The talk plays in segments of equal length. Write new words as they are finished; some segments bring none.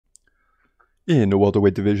in the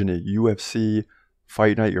welterweight division at UFC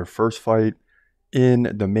Fight Night, your first fight in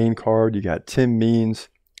the main card. You got Tim Means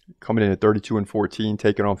coming in at 32-14,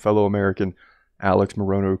 taking on fellow American Alex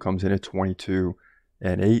Morono, who comes in at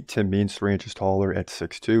 22-8. Tim Means 3 inches taller at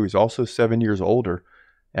 6'2". He's also 7 years older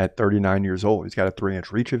at 39 years old. He's got a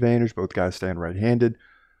 3-inch reach advantage. Both guys stand right-handed.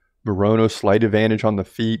 Morono, slight advantage on the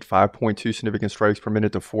feet, 5.2 significant strikes per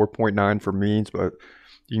minute to 4.9 for Means, but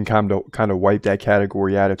you can kind of wipe that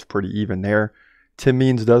category out. It's pretty even there. Tim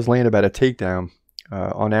Means does land about a takedown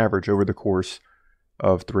on average over the course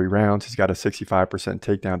of 3 rounds. He's got a 65%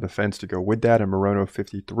 takedown defense to go with that, and Morono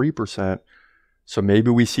 53%. So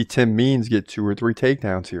maybe we see Tim Means get 2 or 3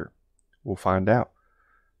 takedowns here. We'll find out.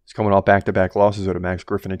 He's coming off back-to-back losses to Max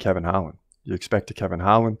Griffin and Kevin Holland. You expect a Kevin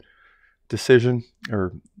Holland decision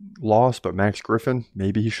or loss, but Max Griffin,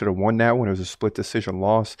 maybe he should have won that one. It was a split decision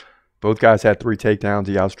loss. Both guys had 3 takedowns.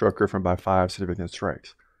 He outstruck Griffin by 5 significant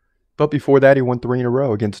strikes. But before that, he won 3 in a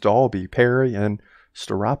row against Dalby, Perry, and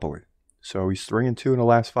Staropoli. So he's 3-2 in the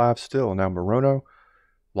last 5 still. Now Morono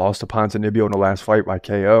lost to Ponzinibbio in the last fight by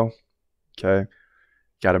KO. Okay,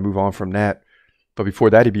 got to move on from that. But before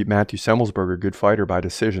that, he beat Matthew Semmelsberger, good fighter, by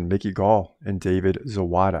decision, Mickey Gall, and David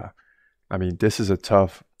Zawada. I mean, this is a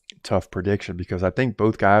tough prediction because I think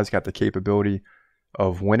both guys got the capability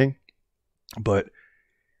of winning. But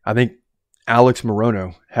I think Alex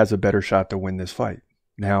Morono has a better shot to win this fight.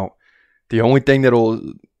 Now, the only thing that'll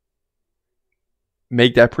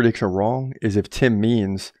make that prediction wrong is if Tim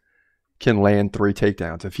Means can land 3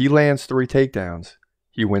 takedowns. If he lands 3 takedowns,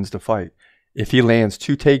 he wins the fight. If he lands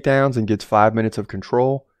 2 takedowns and gets 5 minutes of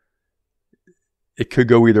control, it could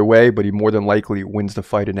go either way, but he more than likely wins the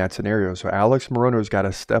fight in that scenario. So Alex Morono's got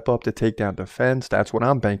to step up the takedown defense. That's what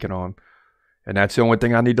I'm banking on. And that's the only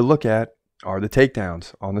thing I need to look at are the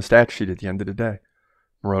takedowns on the stat sheet at the end of the day.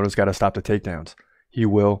 Morono's got to stop the takedowns. He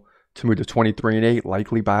will to move to 23-8,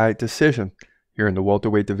 likely by decision here in the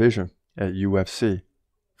welterweight division at UFC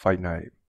Fight Night.